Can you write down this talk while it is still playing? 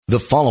The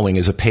following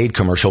is a paid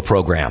commercial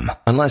program.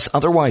 Unless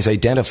otherwise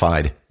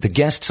identified, the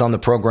guests on the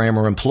program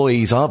are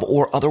employees of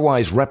or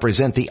otherwise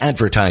represent the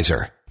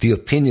advertiser. The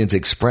opinions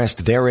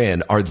expressed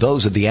therein are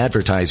those of the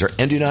advertiser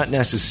and do not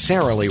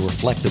necessarily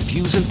reflect the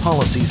views and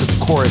policies of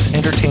Chorus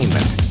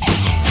Entertainment.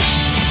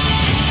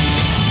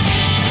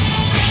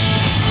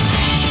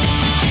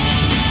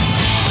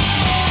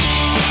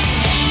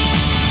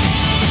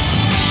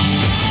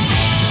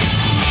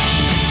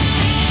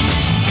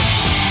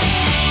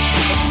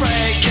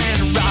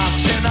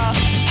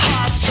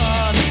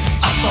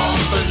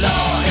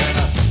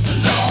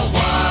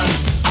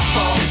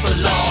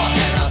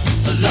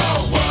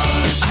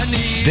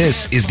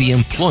 This is the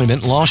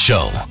Employment Law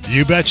Show.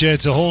 You betcha.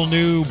 It's a whole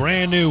new,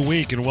 brand new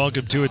week, and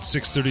welcome to it,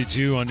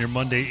 6:32 on your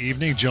Monday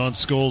evening. John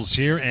Scholes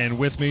here, and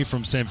with me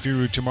from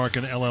Samfiru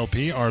Tumarkin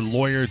LLP, our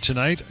lawyer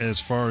tonight, as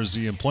far as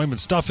the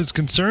employment stuff is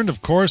concerned,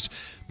 of course,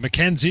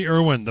 Mackenzie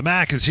Irwin. The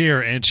Mac is here,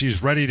 and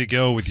she's ready to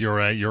go with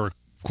your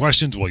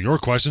questions. Well, your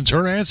questions,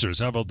 her answers.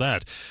 How about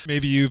that?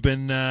 Maybe you've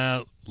been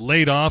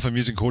laid off. I'm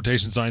using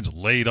quotation signs,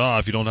 laid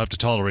off. You don't have to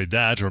tolerate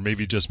that. Or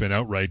maybe you've just been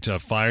outright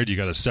fired. You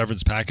got a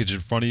severance package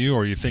in front of you,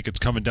 or you think it's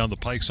coming down the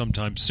pike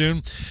sometime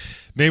soon.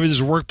 Maybe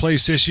there's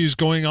workplace issues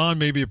going on.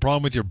 Maybe a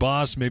problem with your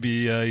boss. Maybe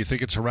you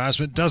think it's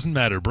harassment. Doesn't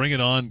matter. Bring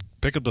it on.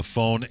 Pick up the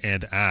phone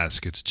and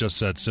ask. It's just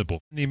that simple.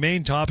 The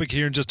main topic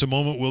here in just a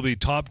moment will be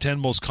top 10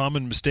 most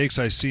common mistakes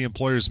I see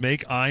employers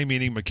make. I,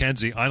 meaning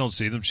Mackenzie, I don't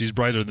see them. She's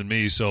brighter than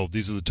me, so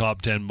these are the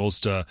top 10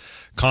 most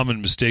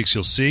common mistakes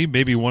you'll see.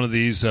 Maybe one of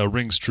these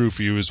rings true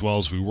for you as well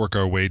as we work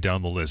our way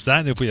down the list. That,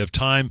 and if we have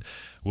time,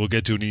 we'll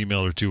get to an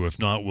email or two. If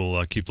not,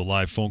 we'll keep the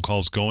live phone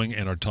calls going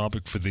and our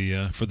topic for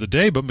the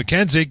day. But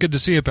Mackenzie, good to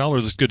see you, pal.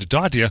 It's good to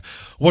talk to you.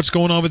 What's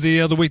going on with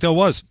the week that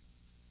was?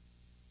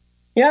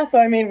 Yeah, so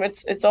I mean,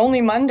 it's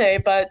only Monday,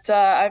 but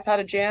I've had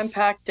a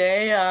jam-packed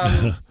day.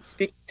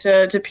 Speak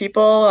to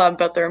people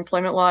about their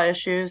employment law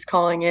issues,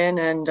 calling in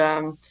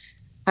and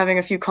having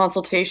a few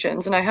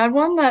consultations. And I had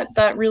one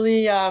that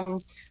really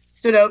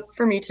stood out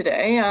for me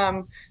today.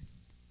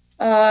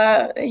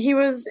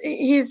 He's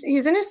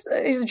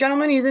a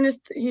gentleman. He's in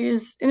his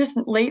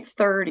late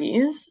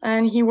 30s,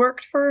 and he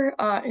worked for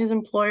his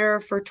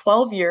employer for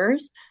 12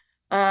 years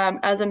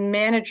as a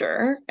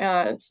manager.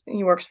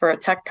 He works for a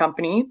tech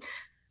company.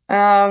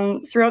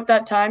 Throughout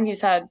that time,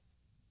 he's had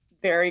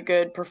very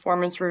good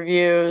performance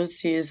reviews.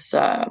 He's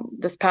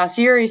this past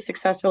year, he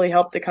successfully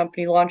helped the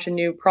company launch a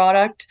new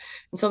product,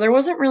 and so there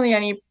wasn't really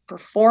any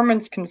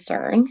performance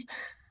concerns.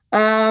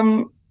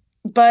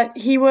 But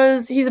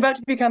he's about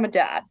to become a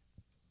dad.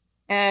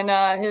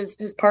 And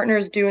his partner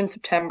is due in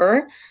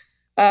September.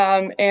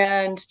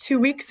 And 2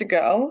 weeks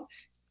ago,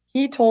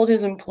 he told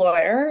his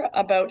employer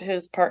about that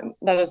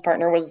his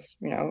partner was,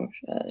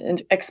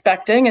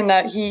 expecting, and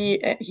that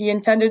he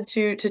intended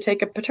to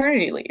take a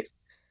paternity leave.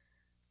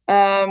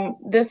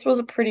 This was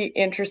pretty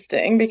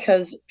interesting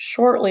because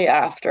shortly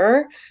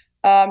after,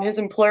 his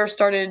employer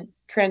started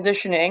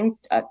transitioning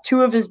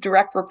two of his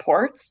direct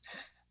reports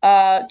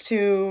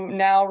to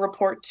now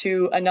report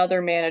to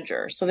another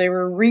manager. So they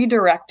were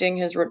redirecting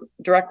his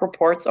direct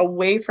reports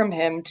away from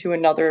him to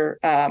another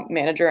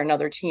manager,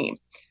 another team.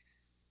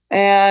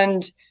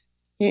 And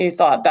he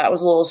thought that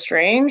was a little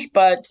strange,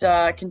 but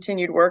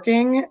continued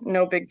working,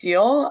 no big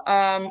deal.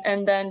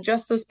 And then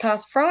just this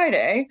past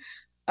Friday,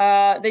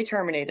 they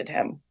terminated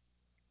him.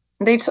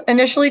 They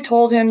initially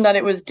told him that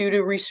it was due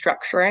to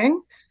restructuring.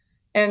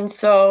 And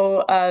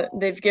so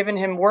they've given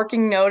him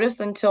working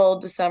notice until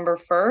December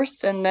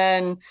 1st. And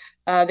then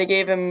they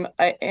gave him,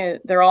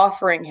 they're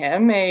offering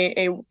him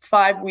a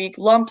 5-week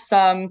lump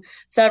sum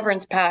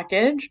severance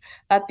package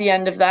at the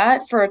end of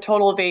that for a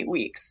total of 8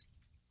 weeks.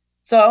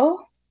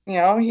 So,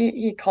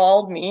 he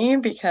called me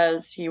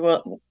because he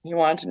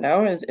wanted to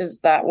know, is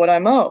that what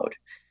I'm owed?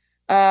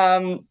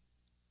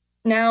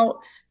 Now,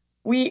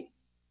 we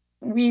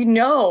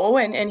know,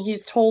 and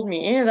he's told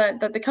me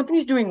that the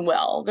company's doing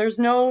well. There's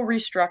no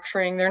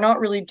restructuring. They're not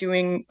really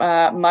doing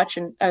much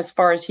as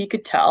far as he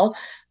could tell.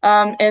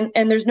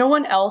 And there's no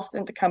one else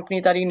in the company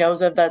that he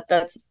knows of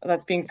that's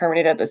being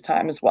terminated at this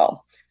time as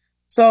well.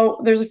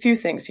 So there's a few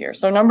things here.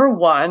 So number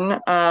one,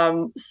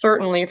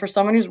 certainly for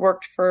someone who's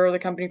worked for the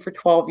company for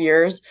 12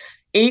 years,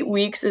 8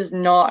 weeks is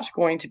not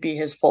going to be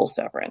his full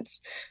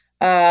severance.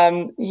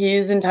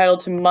 He's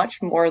entitled to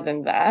much more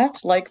than that,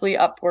 likely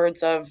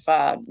upwards of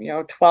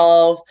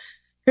 12,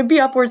 could be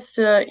upwards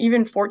to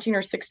even 14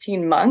 or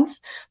 16 months,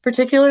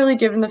 particularly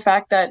given the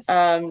fact that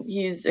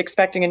he's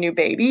expecting a new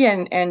baby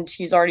and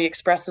he's already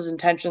expressed his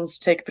intentions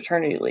to take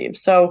paternity leave.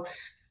 So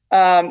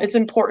it's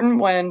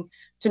important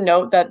to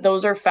note that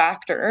those are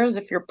factors.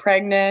 If you're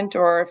pregnant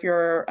or if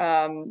you're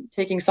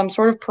taking some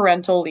sort of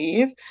parental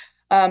leave,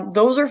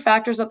 those are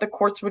factors that the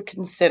courts would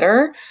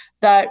consider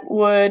that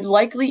would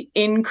likely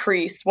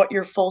increase what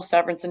your full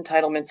severance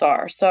entitlements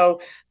are. So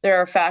there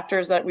are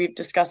factors that we've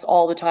discussed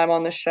all the time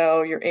on the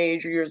show: your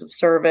age, your years of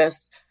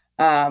service,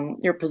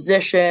 your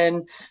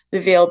position, the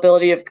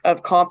availability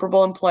of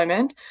comparable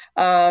employment.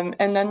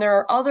 And then there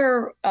are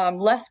other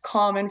less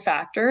common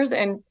factors,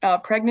 and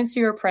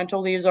pregnancy or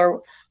parental leaves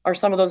are are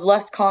some of those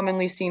less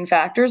commonly seen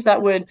factors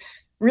that would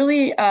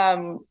really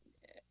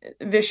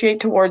vitiate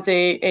towards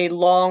a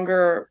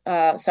longer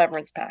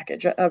severance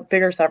package, a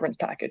bigger severance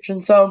package.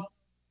 And so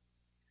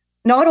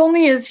not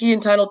only is he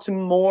entitled to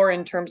more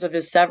in terms of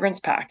his severance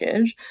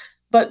package,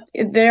 but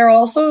there are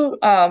also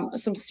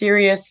some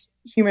serious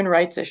human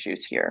rights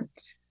issues here.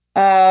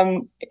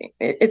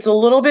 It's a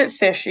little bit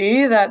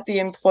fishy that the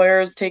employer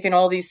has taken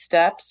all these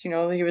steps. You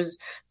know, he was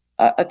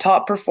a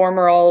top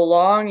performer all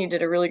along. He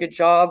did a really good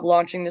job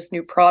launching this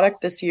new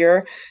product this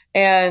year.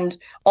 And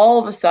all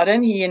of a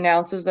sudden, he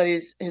announces that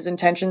his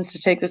intentions to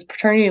take this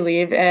paternity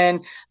leave,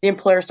 and the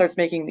employer starts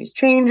making these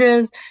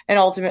changes and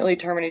ultimately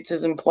terminates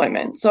his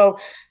employment. So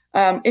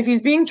if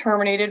he's being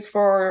terminated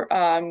for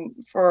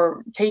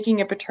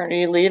taking a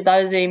paternity leave,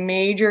 that is a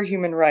major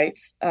human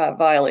rights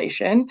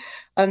violation,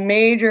 a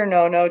major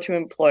no-no to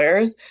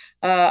employers.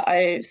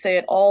 I say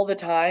it all the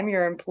time.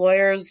 Your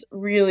employers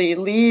really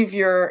leave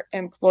your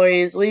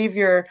employees, leave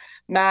your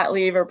mat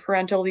leave or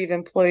parental leave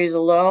employees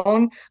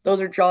alone.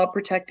 Those are job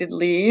protected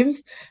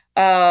leaves.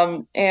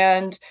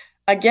 And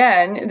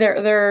again,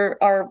 there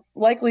are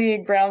likely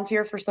grounds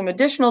here for some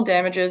additional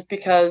damages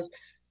because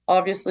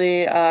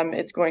obviously,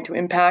 it's going to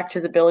impact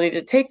his ability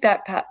to take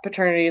that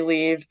paternity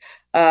leave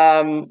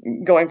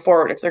going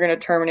forward if they're going to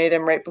terminate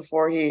him right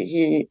before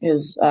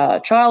his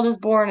child is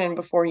born and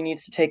before he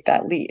needs to take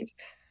that leave.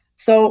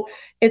 So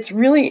it's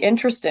really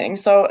interesting.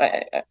 So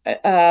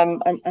I'm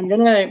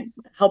going to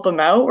help him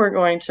out. We're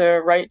going to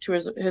write to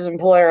his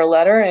employer a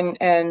letter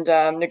and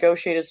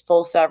negotiate his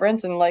full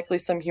severance and likely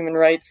some human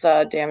rights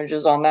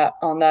damages on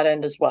that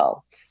end as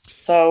well.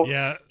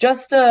 So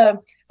just a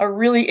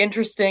really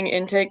interesting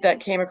intake that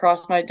came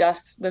across my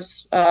desk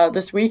this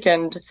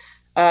weekend.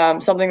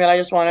 Something that I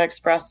just want to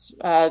express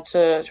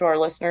to our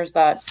listeners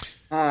that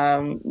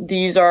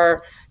these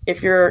are,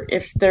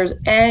 if there's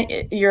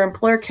any, your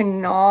employer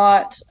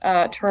cannot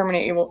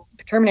terminate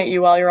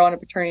you while you're on a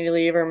paternity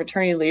leave or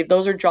maternity leave.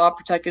 Those are job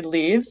protected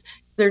leaves.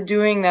 If they're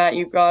doing that,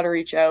 you've got to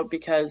reach out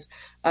because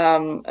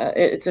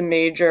it's a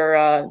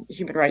major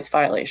human rights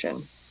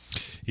violation.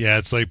 Yeah,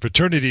 it's like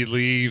paternity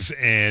leave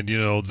and,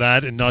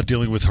 that and not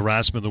dealing with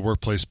harassment in the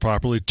workplace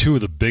properly, two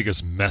of the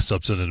biggest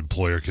mess-ups that an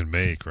employer can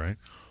make, right?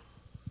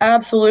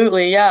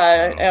 Absolutely,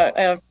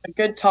 yeah. A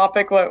good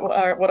topic, what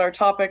our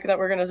topic that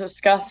we're going to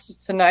discuss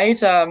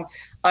tonight.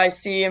 I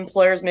see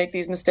employers make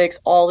these mistakes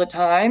all the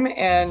time,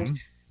 and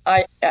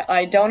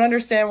I don't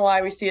understand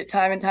why we see it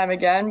time and time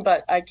again,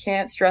 but I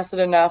can't stress it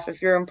enough.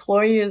 If your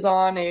employee is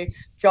on a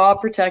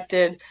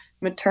job-protected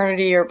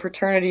maternity or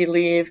paternity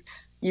leave,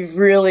 you've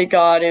really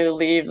got to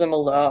leave them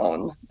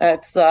alone.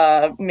 That's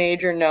a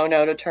major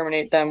no-no to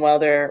terminate them while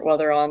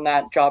they're on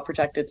that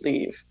job-protected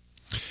leave.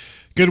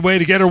 Good way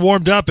to get her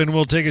warmed up, and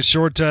we'll take a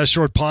short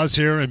pause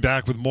here and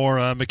back with more.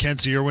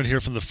 Mackenzie Irwin here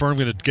from the firm.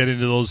 Going to get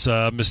into those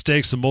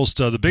mistakes,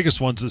 the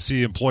biggest ones that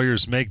see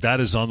employers make. That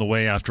is on the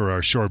way after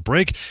our short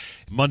break.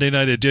 Monday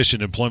night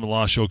edition, Employment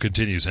Law Show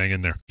continues. Hang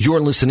in there. You're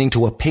listening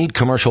to a paid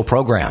commercial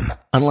program.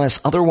 Unless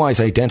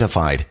otherwise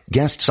identified,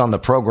 guests on the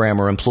program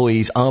are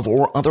employees of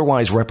or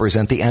otherwise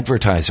represent the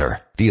advertiser.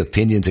 The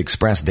opinions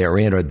expressed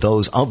therein are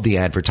those of the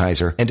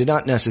advertiser and do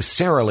not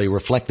necessarily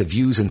reflect the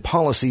views and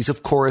policies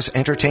of Chorus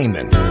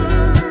Entertainment.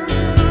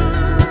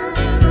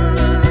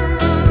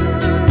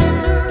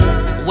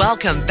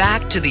 Welcome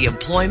back to the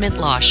Employment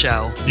Law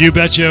Show. You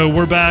betcha.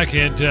 We're back,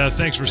 and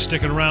thanks for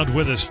sticking around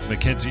with us.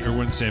 Mackenzie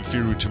Irwin,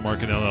 Samfiru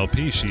Tumarkin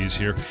LLP. She's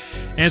here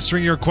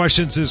answering your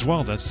questions as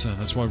well. That's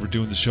why we're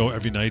doing the show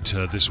every night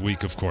this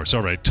week, of course.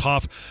 All right,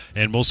 top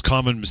and most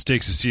common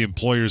mistakes to see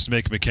employers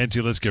make.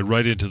 Mackenzie, let's get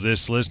right into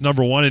this list.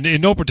 Number one, and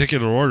in no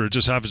particular order, it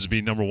just happens to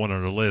be number one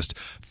on our list,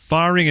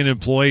 firing an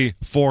employee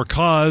for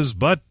cause,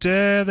 but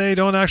they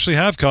don't actually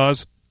have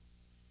cause.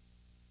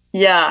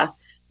 Yeah.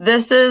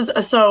 This is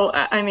so.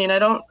 I mean,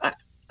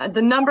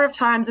 the number of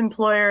times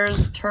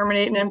employers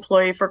terminate an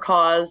employee for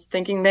cause,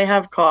 thinking they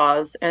have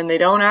cause, and they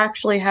don't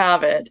actually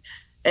have it.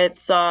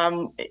 It's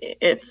all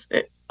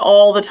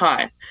the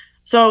time.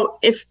 So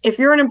if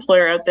you're an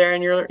employer out there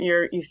and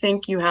you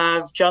think you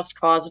have just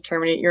cause to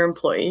terminate your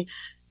employee,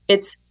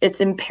 it's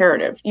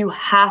imperative. You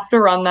have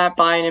to run that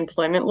by an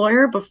employment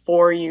lawyer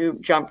before you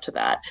jump to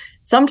that.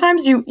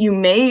 Sometimes you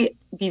may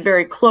be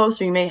very close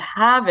or you may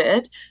have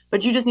it,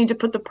 but you just need to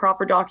put the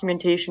proper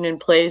documentation in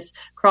place,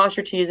 cross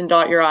your T's and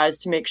dot your I's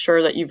to make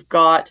sure that you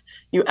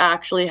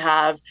actually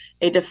have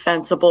a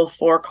defensible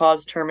for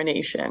cause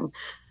termination.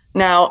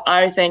 Now,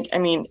 I think,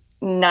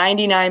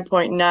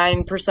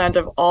 99.9%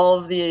 of all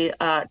of the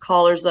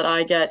callers that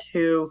I get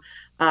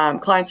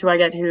clients who I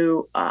get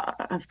who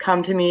have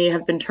come to me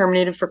have been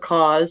terminated for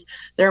cause.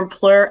 Their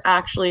employer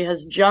actually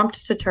has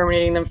jumped to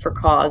terminating them for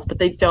cause, but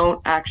they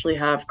don't actually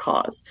have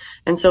cause.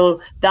 And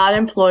so that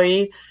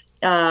employee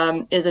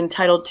is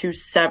entitled to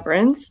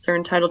severance. They're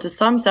entitled to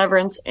some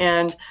severance,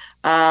 and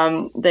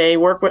I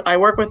work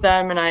with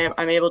them, and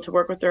I'm able to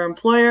work with their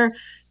employer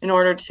in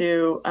order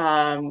to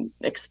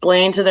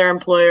explain to their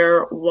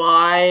employer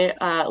why,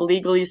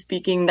 legally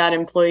speaking, that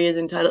employee is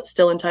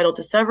still entitled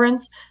to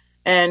severance.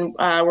 and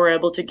were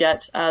able to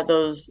get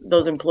those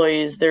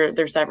employees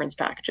their severance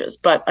packages.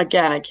 But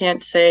again, I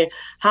can't say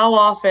how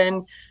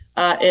often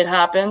it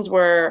happens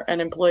where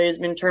an employee has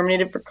been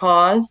terminated for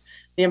cause.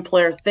 The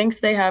employer thinks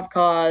they have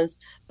cause,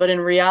 but in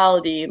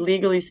reality,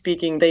 legally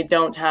speaking, they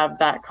don't have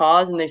that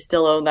cause, and they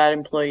still owe that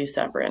employee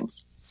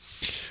severance.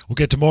 We'll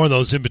get to more of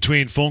those in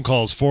between phone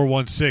calls.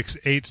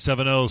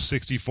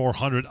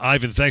 416-870-6400.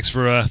 Ivan, thanks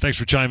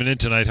for chiming in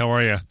tonight. How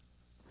are you?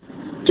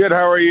 Good.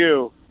 How are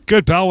you?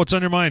 Good, pal. What's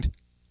on your mind?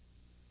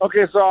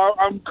 Okay, so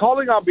I'm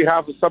calling on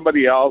behalf of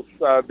somebody else.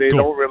 They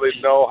don't really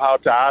know how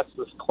to ask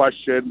this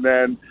question,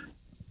 and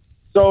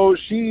so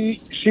she's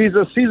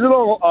a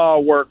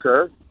seasonal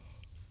worker.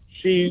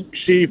 She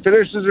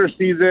finishes her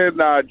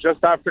season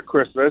just after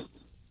Christmas,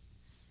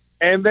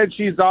 and then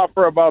she's off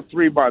for about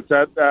 3 months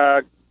at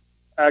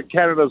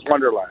Canada's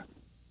Wonderland.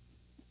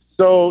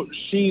 So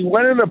she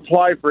went and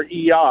applied for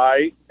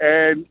EI,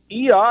 and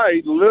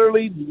EI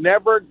literally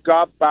never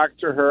got back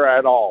to her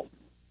at all.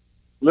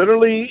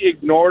 Literally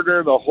ignored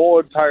her the whole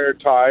entire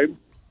time.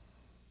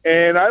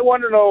 And I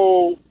want to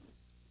know,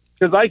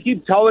 because I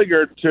keep telling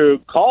her to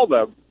call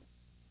them,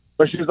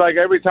 but she's like,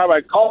 every time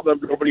I call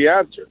them, nobody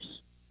answers.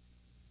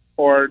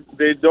 Or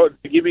they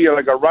give me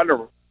like a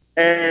runner.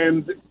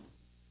 And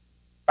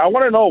I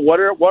want to know, what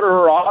are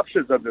her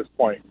options at this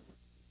point?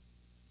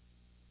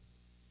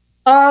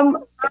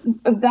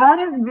 That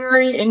is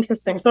very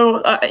interesting.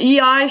 So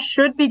EI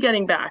should be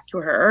getting back to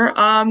her.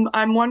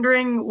 I'm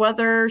wondering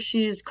whether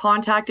she's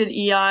contacted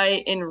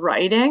EI in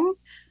writing.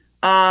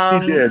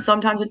 She did.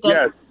 Sometimes it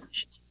does.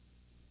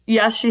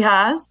 Yes, she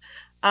has.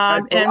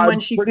 I'm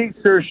pretty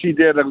sure she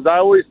did. Because I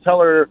always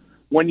tell her,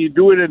 when you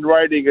do it in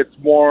writing, it's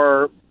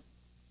more.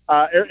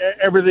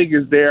 Everything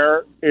is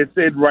there. It's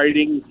in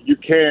writing. You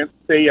can't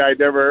say I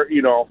never,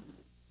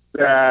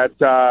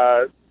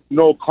 that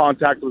no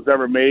contact was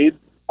ever made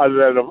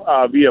other than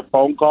via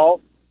phone call.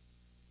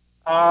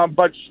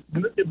 But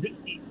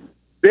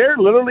they're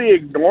literally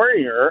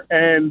ignoring her,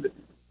 and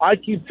I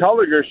keep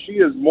telling her she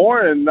is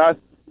more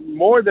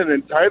than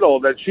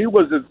entitled, that she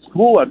was in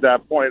school at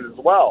that point as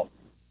well.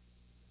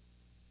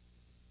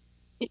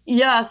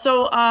 Yeah,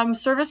 so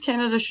Service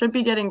Canada should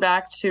be getting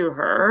back to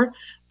her.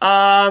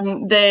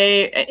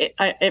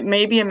 It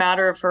may be a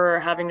matter of her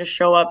having to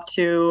show up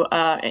to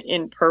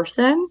in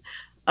person.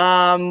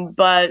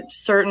 But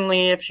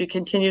certainly if she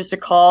continues to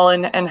call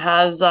and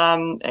has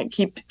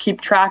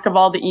keep track of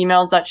all the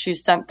emails that she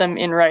sent them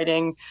in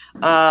writing,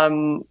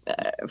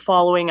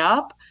 following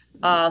up,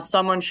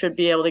 someone should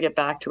be able to get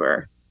back to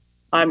her.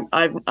 I'm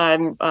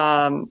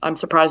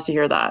surprised to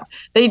hear that.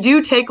 They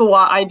do take a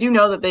while. I do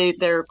know that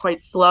they're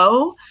quite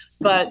slow,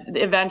 but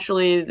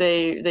eventually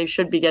they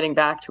should be getting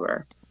back to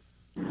her.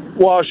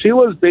 Well, she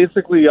was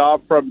basically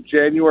off from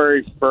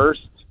January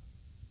 1st.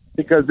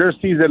 Because their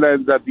season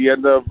ends at the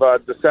end of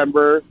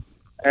December,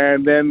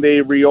 and then they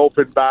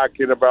reopen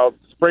back in about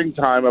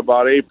springtime,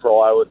 about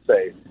April, I would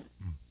say.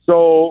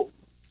 So,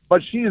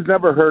 but she's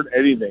never heard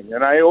anything.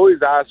 And I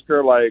always ask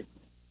her,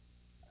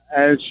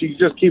 and she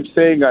just keeps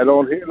saying, I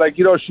don't hear,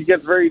 she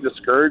gets very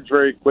discouraged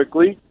very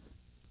quickly.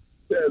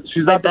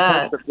 She's not the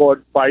type to go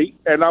and fight.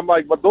 And I'm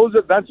like, but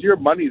that's your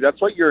money. That's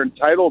what you're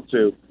entitled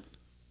to.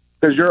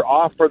 Because you're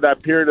off for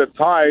that period of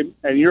time,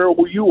 and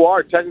you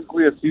are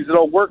technically a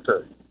seasonal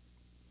worker.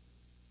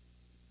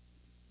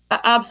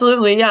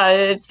 Absolutely, yeah.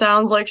 It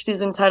sounds like she's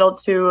entitled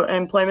to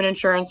employment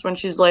insurance when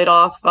she's laid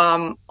off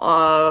in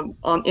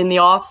the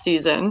off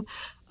season,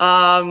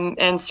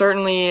 and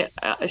certainly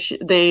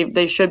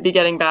they should be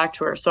getting back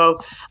to her. So,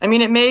 I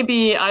mean, it may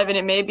be, Ivan,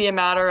 it may be a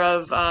matter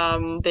of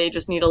they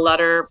just need a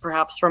letter,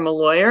 perhaps from a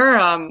lawyer.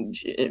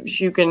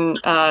 You can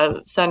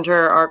send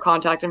her our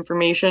contact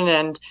information,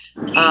 and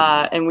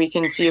we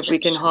can see if we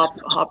can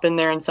hop in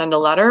there and send a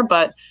letter.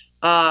 But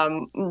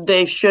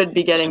they should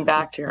be getting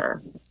back to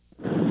her.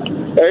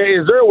 Hey,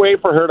 is there a way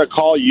for her to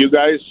call you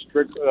guys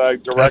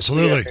directly?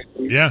 Absolutely.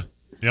 Yeah,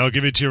 I'll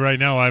give it to you right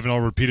now, Ivan.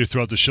 I'll repeat it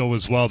throughout the show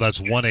as well. That's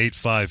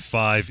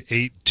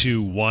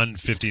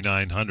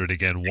 1-855-821-5900.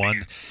 Again,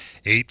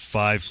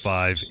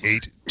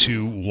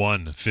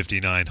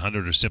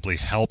 1-855-821-5900, or simply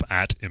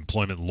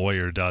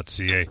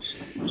help@employmentlawyer.ca.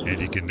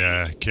 And you can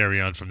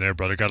carry on from there,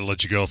 brother. Got to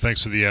let you go.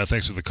 Thanks for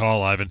the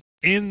call, Ivan.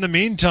 In the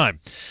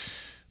meantime,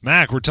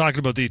 Mac, we're talking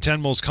about the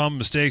 10 most common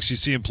mistakes you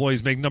see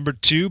employees make. Number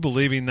 2,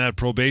 believing that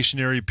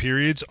probationary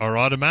periods are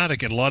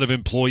automatic. And a lot of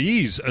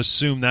employees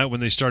assume that when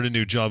they start a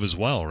new job as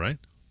well, right?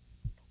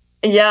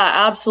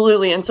 Yeah,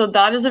 absolutely. And so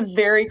that is a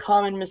very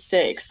common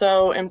mistake.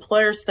 So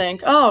employers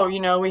think,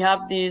 we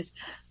have these,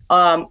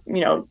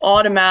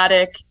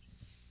 automatic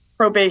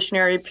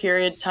probationary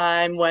period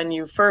time when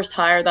you first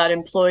hire that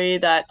employee,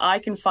 that I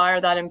can fire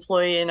that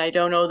employee and I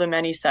don't owe them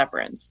any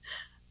severance.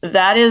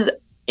 That is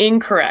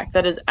incorrect.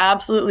 That is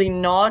absolutely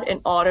not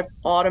an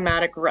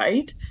automatic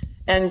right.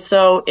 And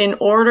so in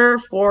order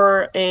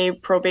for a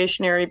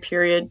probationary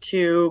period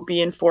to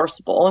be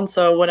enforceable, and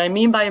so what I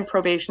mean by a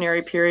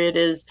probationary period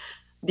is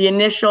the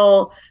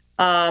initial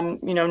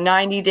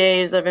 90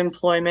 days of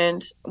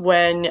employment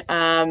when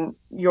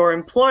your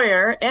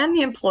employer and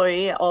the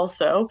employee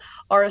also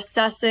are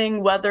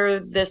assessing whether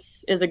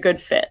this is a good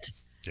fit.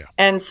 Yeah.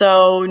 And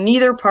so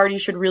neither party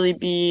should really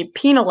be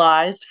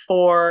penalized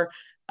for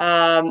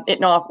it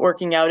not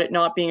working out, it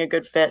not being a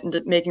good fit,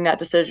 and making that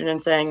decision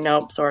and saying,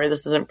 nope, sorry,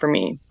 this isn't for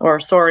me, or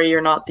sorry,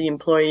 you're not the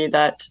employee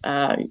that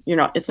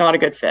it's not a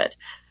good fit.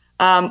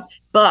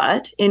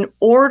 But in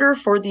order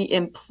for the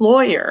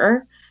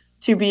employer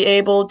to be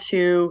able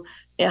to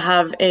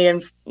have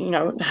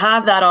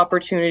that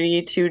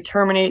opportunity to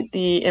terminate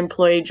the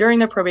employee during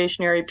the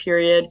probationary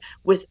period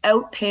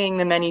without paying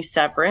them any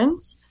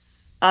severance,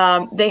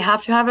 they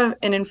have to have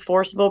an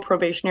enforceable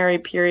probationary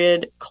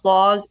period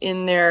clause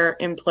in their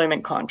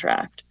employment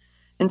contract.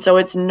 And so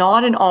it's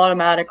not an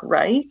automatic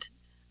right.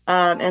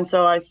 And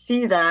so I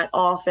see that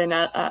often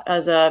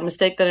as a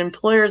mistake that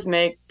employers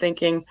make,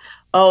 thinking,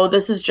 oh,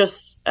 this is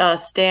just a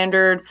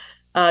standard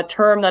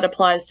term that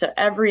applies to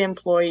every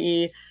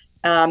employee.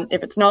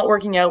 If it's not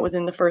working out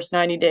within the first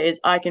 90 days,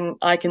 I can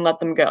let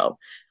them go.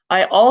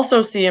 I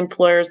also see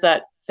employers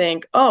that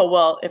think, oh,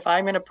 well, if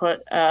I'm going to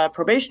put a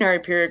probationary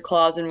period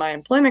clause in my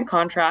employment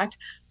contract,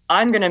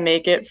 I'm going to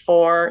make it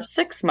for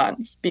 6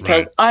 months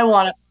because I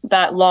want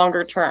that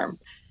longer term.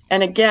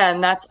 And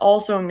again, that's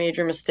also a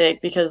major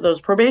mistake because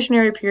those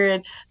probationary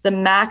period, the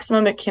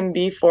maximum it can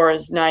be for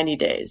is 90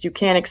 days. You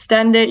can't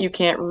extend it. You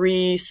can't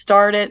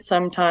restart it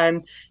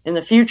sometime in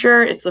the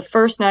future. It's the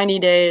first 90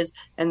 days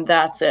and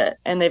that's it.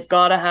 And they've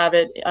got to have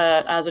it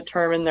as a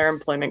term in their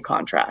employment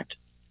contract.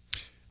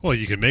 Well,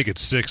 you can make it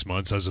 6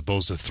 months as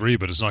opposed to 3,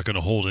 but it's not going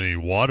to hold any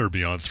water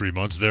beyond 3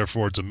 months.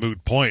 Therefore, it's a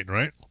moot point,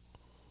 right?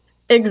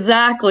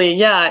 Exactly.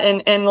 Yeah.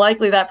 And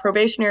likely that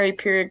probationary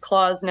period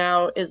clause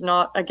now is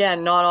not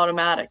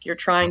automatic. You're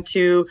trying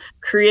to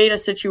create a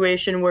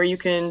situation where you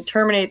can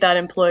terminate that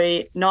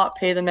employee, not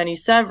pay them any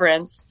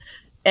severance.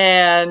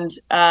 And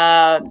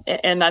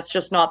that's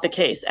just not the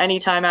case.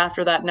 Anytime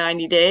after that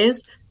 90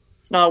 days,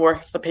 it's not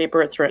worth the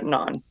paper it's written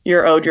on.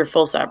 You're owed your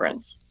full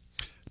severance.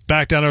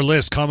 Back down our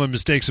list, common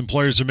mistakes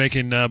employers are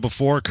making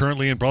before,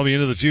 currently, and probably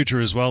into the future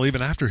as well, even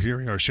after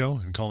hearing our show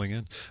and calling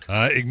in.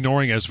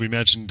 Ignoring, as we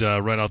mentioned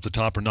right off the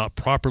top, or not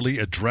properly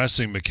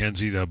addressing,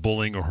 Mackenzie, the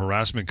bullying or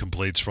harassment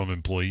complaints from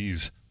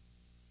employees.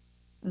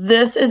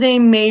 This is a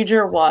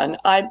major one.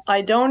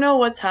 I don't know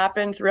what's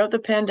happened throughout the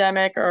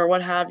pandemic or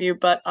what have you,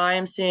 but I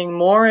am seeing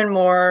more and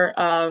more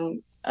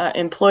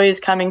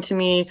employees coming to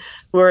me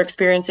who are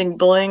experiencing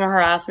bullying or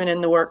harassment in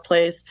the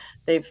workplace.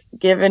 They've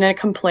given a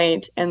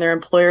complaint and their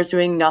employer's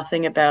doing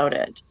nothing about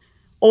it.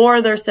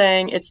 Or they're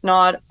saying it's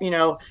your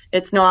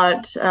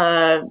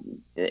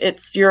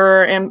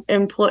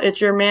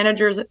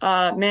manager's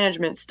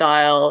management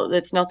style.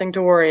 It's nothing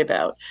to worry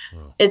about.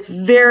 Wow. It's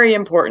very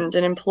important,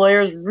 and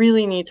employers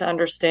really need to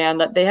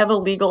understand that they have a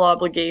legal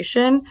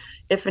obligation.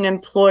 If an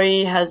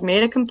employee has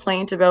made a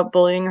complaint about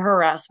bullying or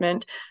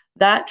harassment,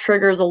 that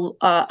triggers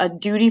a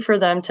duty for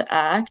them to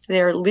act.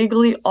 They are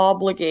legally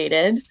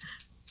obligated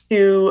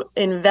to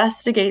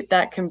investigate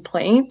that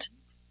complaint,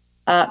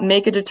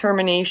 make a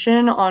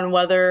determination on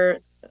whether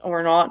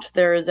or not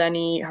there is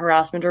any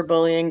harassment or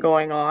bullying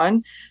going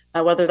on,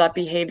 whether that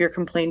behavior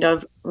complained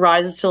of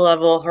rises to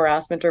level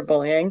harassment or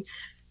bullying.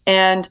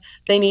 And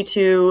they need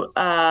to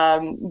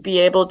be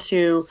able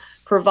to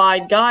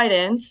provide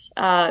guidance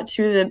to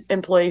the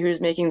employee who's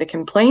making the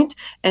complaint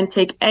and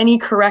take any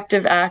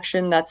corrective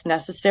action that's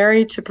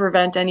necessary to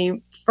prevent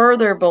any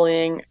further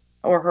bullying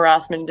or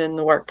harassment in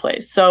the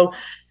workplace. So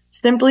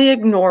simply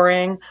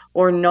ignoring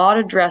or not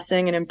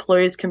addressing an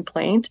employee's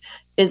complaint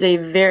is a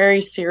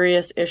very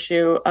serious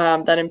issue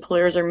that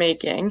employers are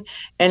making,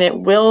 and it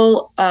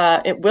will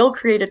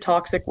create a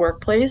toxic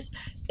workplace.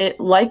 It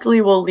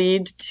likely will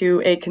lead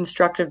to a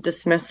constructive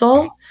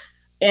dismissal.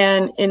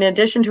 And in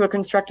addition to a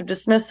constructive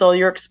dismissal,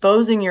 you're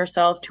exposing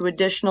yourself to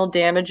additional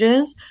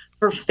damages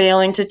for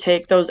failing to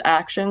take those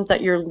actions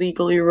that you're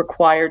legally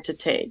required to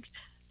take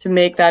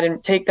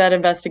that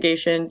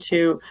investigation,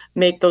 to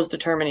make those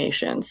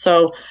determinations.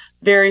 So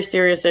very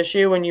serious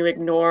issue when you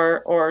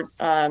ignore or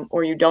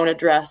you don't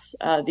address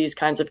these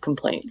kinds of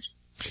complaints.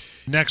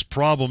 Next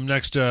place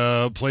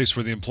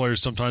where the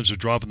employers sometimes are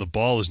dropping the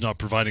ball is not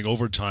providing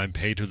overtime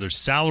pay to their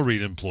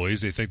salaried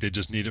employees. They think they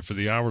just need it for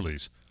the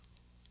hourlies.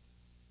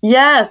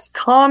 Yes,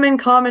 common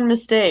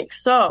mistake.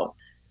 So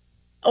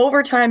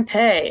overtime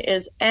pay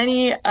is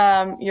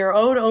you're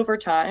owed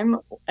overtime,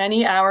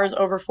 any hours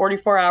over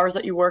 44 hours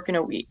that you work in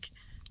a week.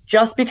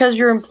 Just because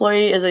your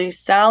employee is a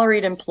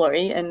salaried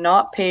employee and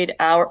not paid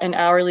an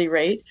hourly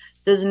rate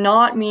does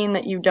not mean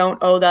that you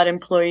don't owe that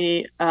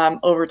employee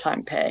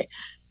overtime pay.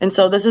 And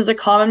so this is a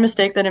common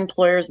mistake that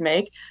employers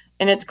make,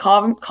 and it's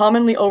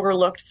commonly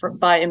overlooked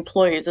by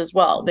employees as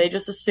well. They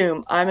just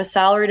assume, I'm a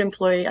salaried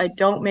employee, I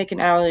don't make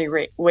an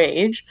hourly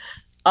wage.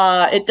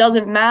 It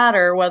doesn't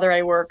matter whether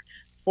I work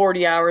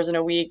 40 hours in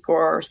a week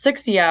or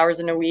 60 hours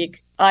in a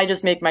week, I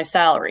just make my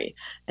salary.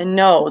 And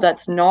no,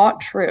 that's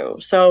not true.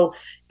 So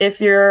if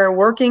you're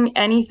working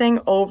anything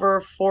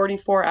over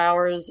 44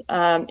 hours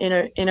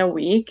in a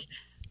week,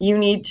 you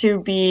need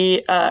to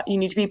be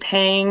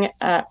paying.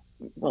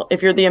 Well,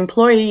 if you're the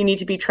employee, you need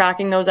to be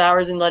tracking those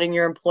hours and letting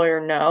your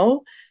employer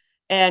know.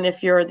 And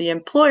if you're the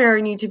employer,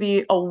 you need to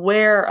be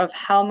aware of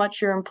how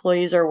much your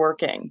employees are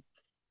working.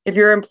 If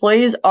your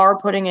employees are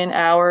putting in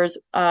hours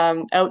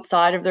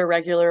outside of their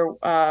regular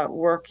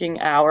working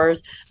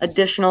hours,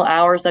 additional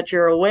hours that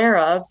you're aware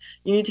of,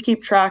 you need to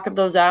keep track of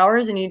those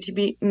hours, and you need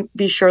to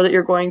be sure that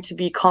you're going to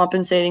be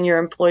compensating your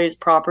employees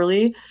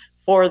properly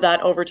for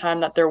that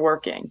overtime that they're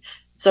working.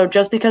 So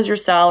just because you're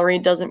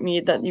salaried doesn't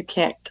mean that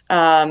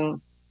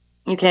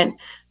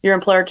your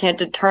employer can't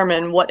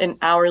determine what an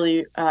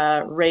hourly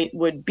rate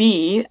would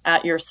be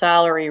at your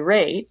salary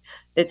rate.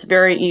 It's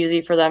very easy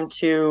for them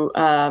to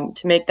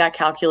make that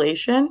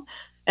calculation.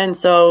 And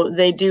so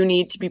they do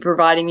need to be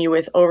providing you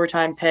with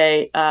overtime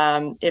pay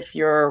if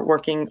you're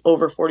working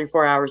over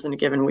 44 hours in a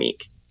given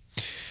week.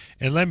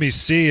 And let me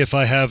see if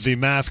I have the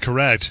math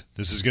correct.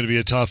 This is going to be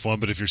a tough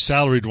one, but if you're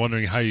salaried,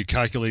 wondering how you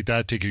calculate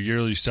that, take your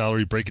yearly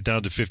salary, break it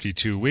down to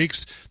 52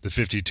 weeks. The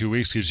 52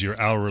 weeks gives you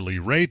your hourly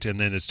rate, and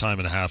then it's time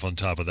and a half on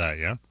top of that,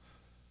 yeah?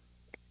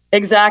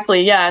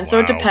 Exactly, yeah. And Wow. so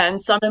it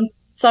depends.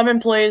 Some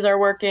employees are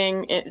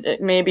working,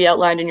 it may be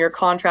outlined in your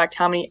contract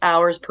how many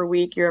hours per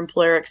week your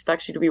employer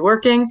expects you to be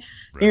working,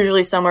 Right.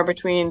 usually somewhere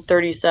between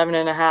 37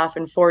 and a half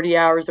and 40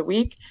 hours a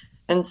week.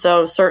 And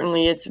so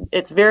certainly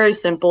it's very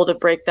simple to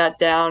break that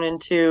down and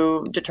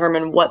to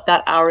determine what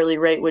that hourly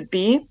rate would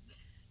be.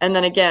 And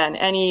then again,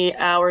 any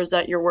hours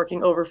that you're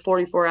working over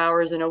 44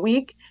 hours in a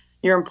week,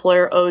 your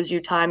employer owes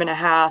you time and a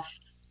half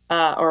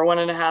or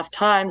 1.5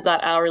 times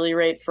that hourly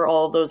rate for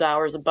all of those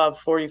hours above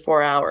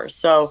 44 hours.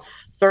 So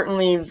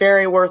certainly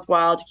very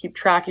worthwhile to keep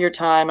track of your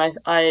time.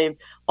 I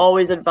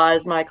always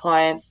advise my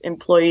clients,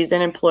 employees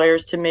and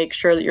employers to make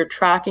sure that you're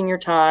tracking your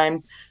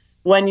time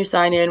when you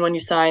sign in, when you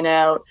sign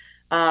out,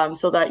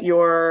 so that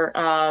you're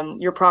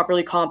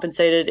properly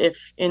compensated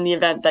if in the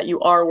event that you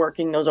are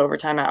working those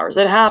overtime hours.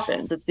 It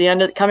happens. It's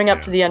coming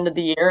up to the end of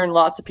the year, and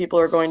lots of people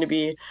are going to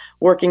be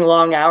working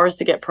long hours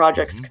to get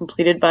projects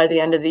completed by the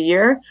end of the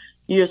year.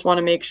 You just want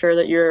to make sure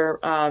that you're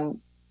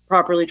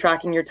properly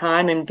tracking your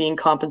time and being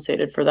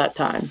compensated for that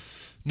time.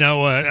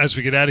 Now, as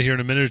we get out of here in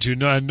a minute or two,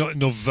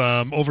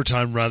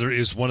 overtime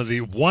is one of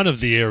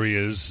the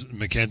areas,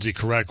 Mackenzie,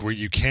 correct, where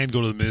you can go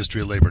to the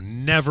Ministry of Labor.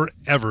 Never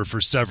ever for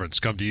severance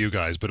come to you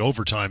guys, but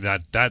overtime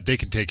that they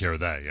can take care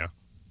of that, yeah.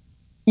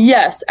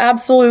 Yes,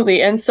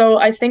 absolutely. And so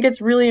I think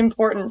it's really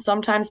important.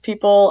 Sometimes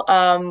people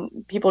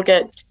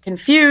get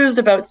confused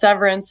about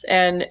severance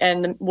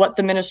and what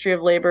the Ministry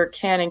of Labor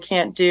can and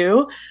can't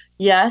do.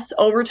 Yes,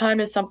 overtime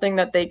is something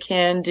that they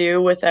can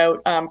do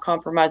without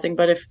compromising.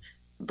 But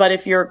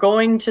if you're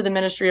going to the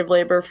Ministry of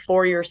Labor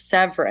for your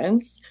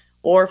severance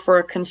or for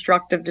a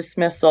constructive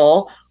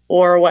dismissal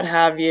or what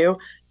have you,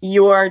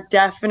 you're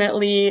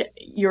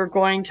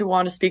going to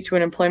want to speak to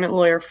an employment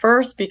lawyer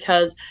first,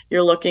 because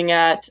you're looking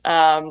at,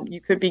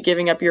 you could be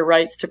giving up your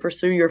rights to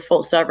pursue your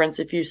full severance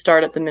if you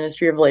start at the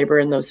Ministry of Labor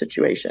in those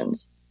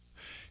situations.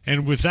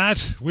 And with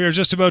that, we are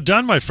just about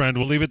done, my friend.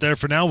 We'll leave it there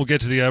for now. We'll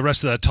get to the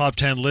rest of that top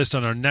 10 list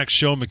on our next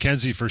show,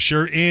 Mackenzie, for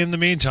sure. In the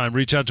meantime,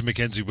 reach out to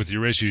Mackenzie with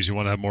your issues. You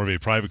want to have more of a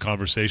private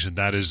conversation,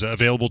 that is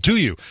available to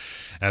you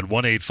at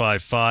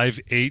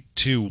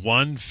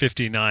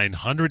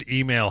 1-855-821-5900.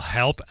 Email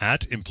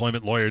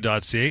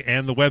help@employmentlawyer.ca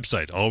and the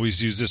website.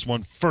 Always use this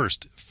one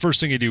first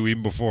thing you do,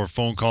 even before a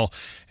phone call.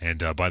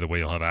 And by the way,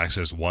 you'll have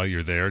access while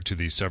you're there to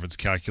the severance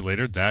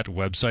calculator. That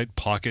website,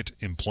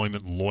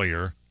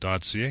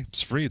 pocketemploymentlawyer.ca.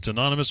 It's free. It's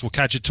anonymous. We'll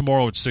catch you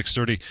tomorrow at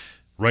 6:30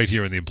 right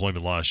here in the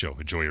Employment Law Show.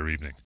 Enjoy your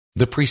evening.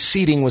 The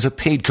preceding was a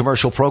paid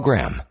commercial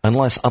program.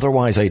 Unless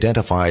otherwise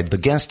identified, the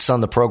guests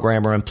on the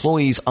program are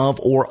employees of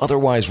or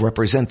otherwise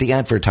represent the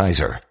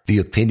advertiser. The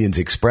opinions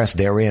expressed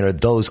therein are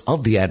those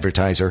of the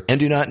advertiser and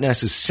do not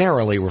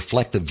necessarily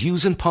reflect the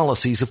views and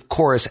policies of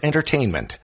Chorus Entertainment.